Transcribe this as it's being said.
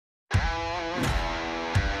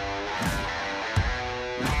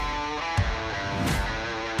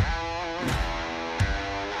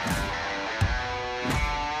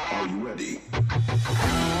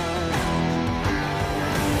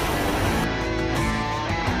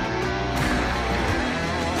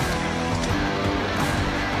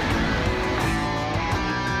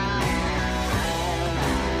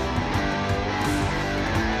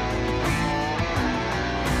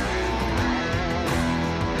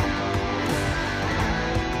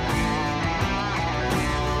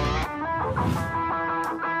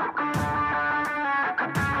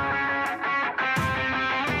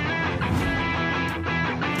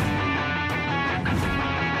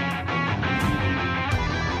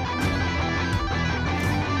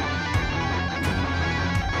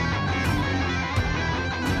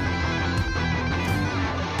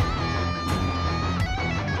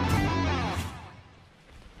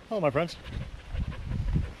Hello my friends.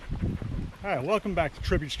 Alright, welcome back to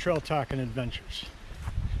Tributes Trail Talk and Adventures.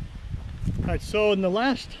 Alright, so in the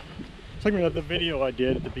last segment of the video I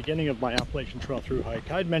did at the beginning of my Appalachian Trail through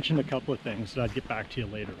hike, I'd mentioned a couple of things that I'd get back to you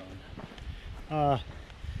later on.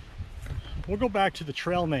 We'll go back to the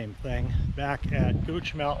trail name thing back at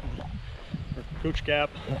Gooch Mountain, or Gooch Gap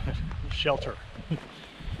Shelter.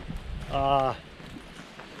 At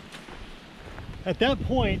that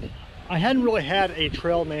point, I hadn't really had a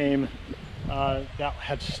trail name that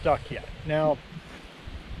had stuck yet. Now,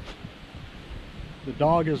 the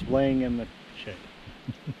dog is laying in the shade.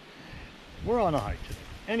 We're on a hike today.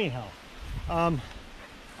 Anyhow, I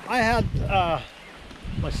had,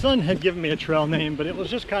 my son had given me a trail name, but it was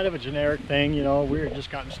just kind of a generic thing, you know, we had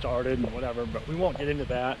just gotten started and whatever, but we won't get into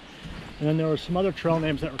that. And then there were some other trail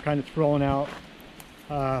names that were kind of thrown out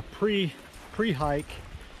pre-hike.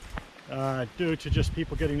 Due to just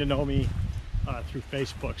people getting to know me through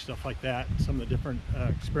Facebook, stuff like that, some of the different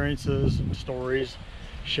experiences and stories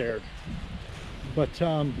shared. But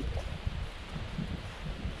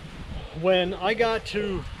when I got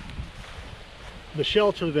to the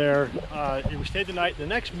shelter there, we stayed the night. The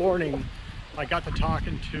next morning, I got to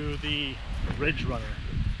talking to the ridge runner,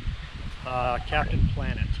 Captain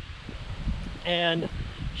Planet, and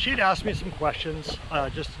she'd asked me some questions,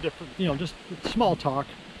 just different, you know, just small talk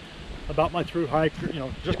about my through hike, you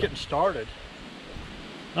know, just getting started.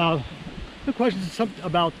 The question was something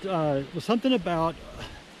about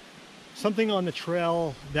something on the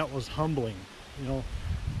trail that was humbling. You know,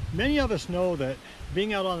 many of us know that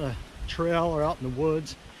being out on a trail or out in the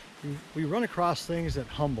woods, we run across things that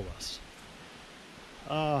humble us.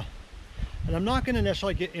 And I'm not going to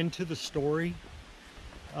necessarily get into the story.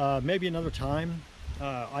 Maybe another time.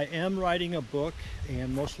 I am writing a book,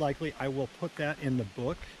 and most likely I will put that in the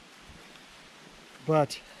book.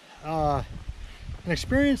 But an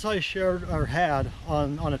experience I shared or had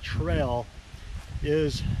on a trail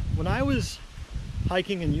is when I was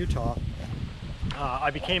hiking in Utah,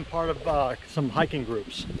 I became part of some hiking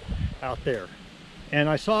groups out there, and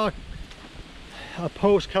I saw a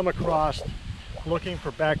post come across looking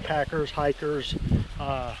for backpackers, hikers,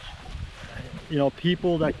 you know,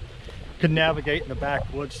 people that could navigate in the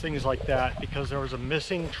backwoods, things like that, because there was a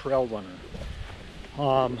missing trail runner.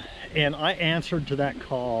 And I answered to that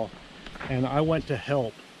call, and I went to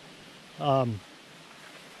help. Again,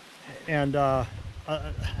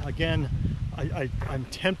 I'm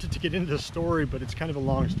tempted to get into the story, but it's kind of a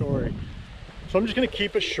long story. So I'm just going to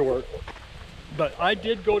keep it short. But I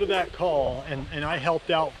did go to that call, and I helped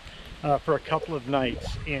out for a couple of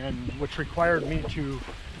nights, which required me to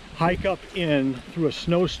hike up in through a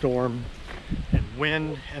snowstorm and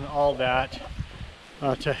wind and all that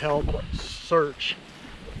to help search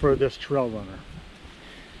for this trail runner.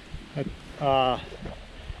 To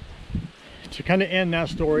kind of end that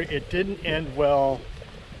story, it didn't end well.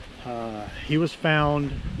 He was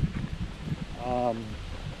found.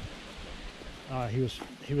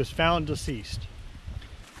 He was found deceased.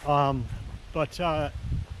 But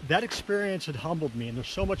that experience had humbled me, and there's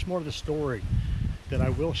so much more to the story that I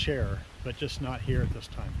will share, but just not here at this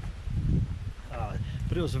time.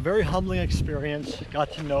 But it was a very humbling experience.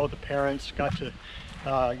 Got to know the parents, got to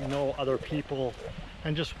you know, other people,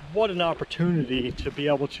 and just what an opportunity to be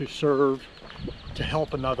able to serve, to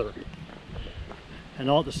help another. And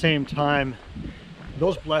all at the same time,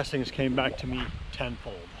 those blessings came back to me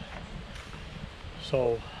tenfold.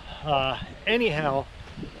 So anyhow,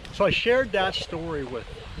 so I shared that story with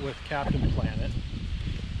Captain Planet.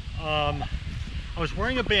 I was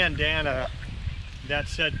wearing a bandana that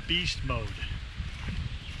said Beast Mode.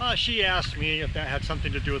 She asked me if that had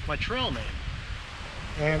something to do with my trail name,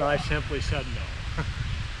 and I simply said no.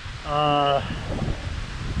 I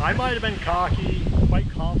might have been cocky, quite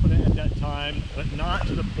confident at that time, but not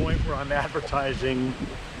to the point where I'm advertising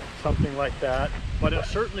something like that. But it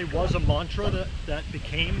certainly was a mantra that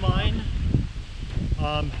became mine.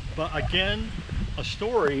 But again, a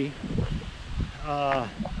story,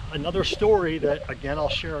 another story that again I'll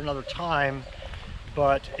share another time.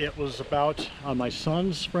 But it was about my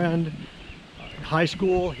son's friend, high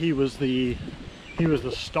school. He was the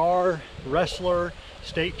star wrestler,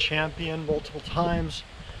 state champion multiple times.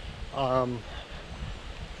 Time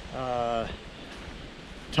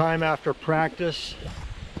after practice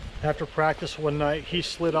one night, he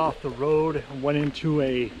slid off the road and went into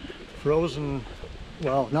a frozen,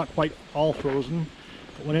 well, not quite all frozen,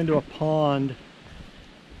 but went into a pond.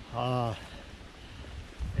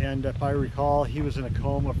 And if I recall, he was in a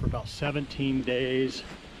coma for about 17 days.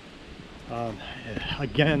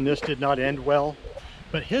 Again, this did not end well.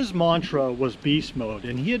 but his mantra was beast mode,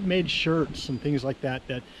 and he had made shirts and things like that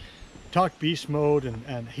that talked beast mode,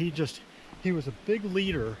 and he was a big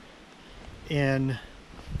leader in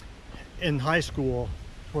high school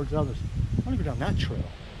towards others. I want to go down that trail.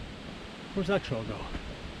 Where's that trail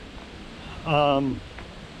go?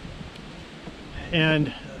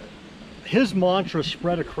 And his mantra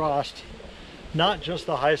spread across not just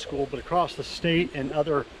the high school, but across the state and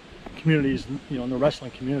other communities, you know, in the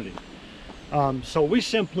wrestling community. So we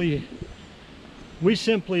simply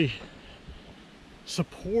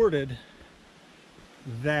supported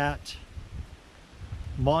that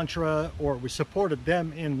mantra, or we supported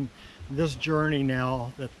them in this journey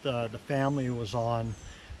now that the family was on,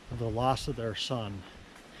 the loss of their son,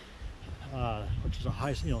 which is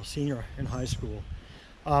a senior in high school.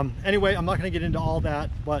 Anyway, I'm not going to get into all that,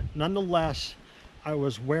 but nonetheless, I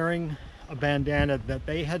was wearing a bandana that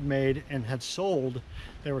they had made and had sold.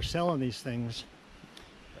 They were selling these things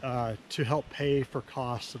to help pay for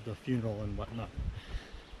costs of the funeral and whatnot.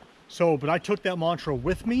 So, but I took that mantra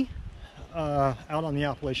with me out on the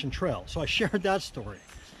Appalachian Trail. So I shared that story.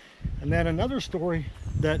 And then another story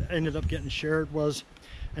that ended up getting shared was,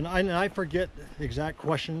 and I forget the exact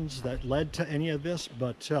questions that led to any of this,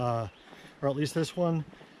 but or at least this one,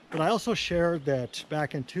 but I also shared that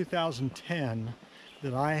back in 2010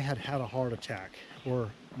 that I had had a heart attack, or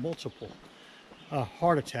multiple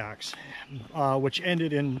heart attacks, which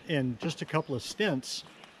ended in just a couple of stents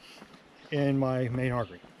in my main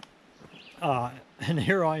artery. And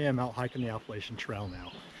here I am out hiking the Appalachian Trail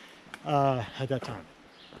now, at that time,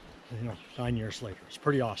 9 years later. It's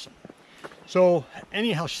pretty awesome. So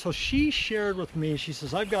anyhow, so she shared with me, she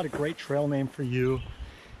says, I've got a great trail name for you.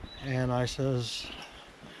 And I says,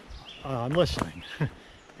 I'm listening.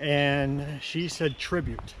 And she said,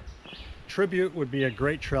 Tribute. Tribute would be a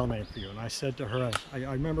great trail name for you. And I said to her, I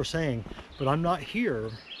remember saying, but I'm not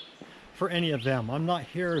here for any of them. I'm not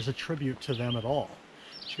here as a tribute to them at all.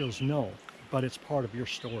 She goes, no, but it's part of your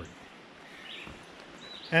story.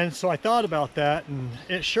 And so I thought about that, and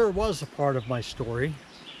it sure was a part of my story.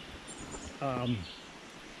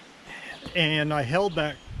 And I held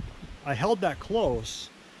that close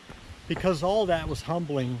because all that was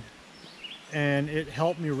humbling, and it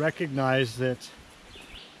helped me recognize that,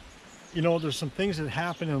 there's some things that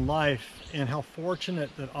happen in life, and how fortunate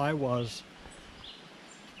that I was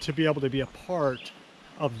to be able to be a part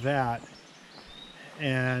of that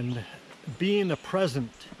and be in the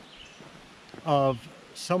present of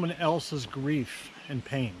someone else's grief and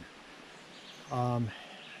pain.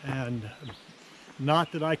 And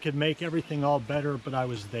not that I could make everything all better, but I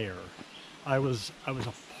was there. I was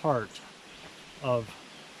a part of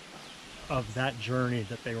that journey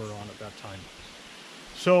that they were on at that time.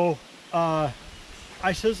 So I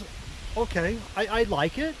says, okay, I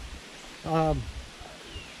like it.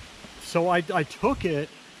 So I took it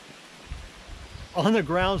on the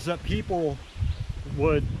grounds that people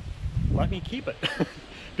would let me keep it.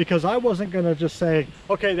 Because I wasn't going to just say,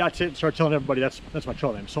 okay, that's it, and start telling everybody that's my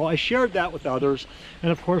trail name. So I shared that with others, and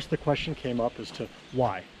of course the question came up as to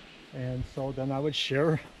why. And so then I would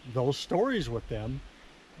share those stories with them.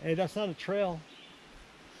 Hey, that's not a trail.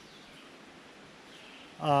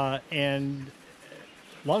 And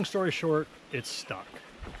long story short, it's stuck.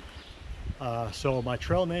 So my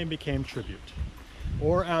trail name became Tribute.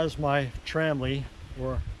 Or as my tramley,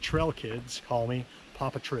 or trail kids, call me,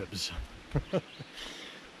 Papa Tribs.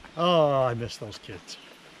 Oh, I miss those kids.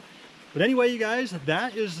 But anyway, you guys,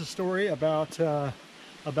 that is the story about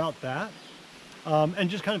that. And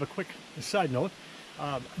just kind of a quick side note,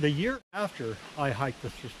 the year after I hiked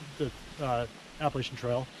the Appalachian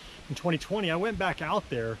Trail in 2020, I went back out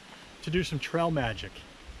there to do some trail magic.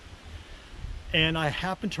 And I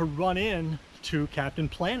happened to run into Captain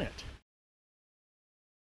Planet,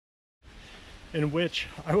 in which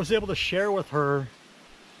I was able to share with her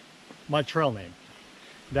my trail name,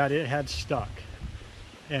 that it had stuck.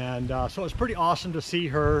 And so it was pretty awesome to see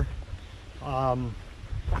her and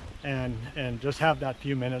just have that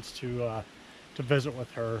few minutes to visit with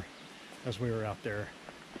her as we were out there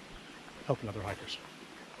helping other hikers.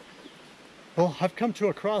 Well, I've come to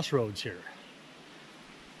a crossroads here.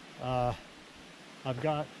 I've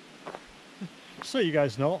got, so you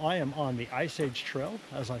guys know, I am on the Ice Age Trail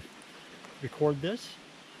as I record this,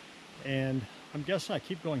 and I'm guessing I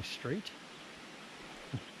keep going straight.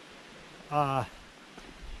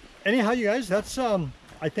 Anyhow, you guys, that's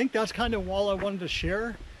I think that's kind of all I wanted to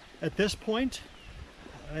share at this point.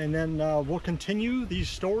 And then we'll continue these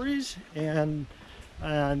stories, and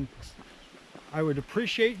I would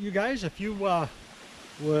appreciate you guys if you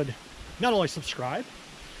would not only subscribe,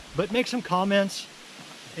 but make some comments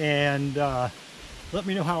and let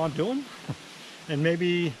me know how I'm doing. And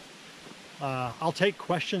maybe I'll take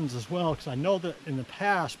questions as well, because I know that in the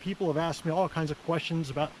past people have asked me all kinds of questions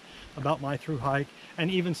about my through hike and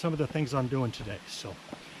even some of the things I'm doing today. So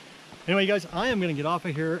anyway, guys, I am going to get off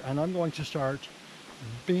of here and I'm going to start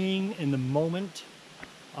being in the moment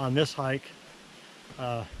on this hike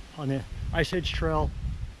on the Ice Age Trail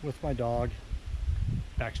with my dog,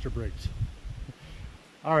 Baxter Briggs.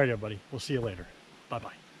 All right, everybody, we'll see you later.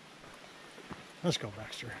 Bye-bye. Let's go,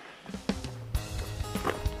 Baxter.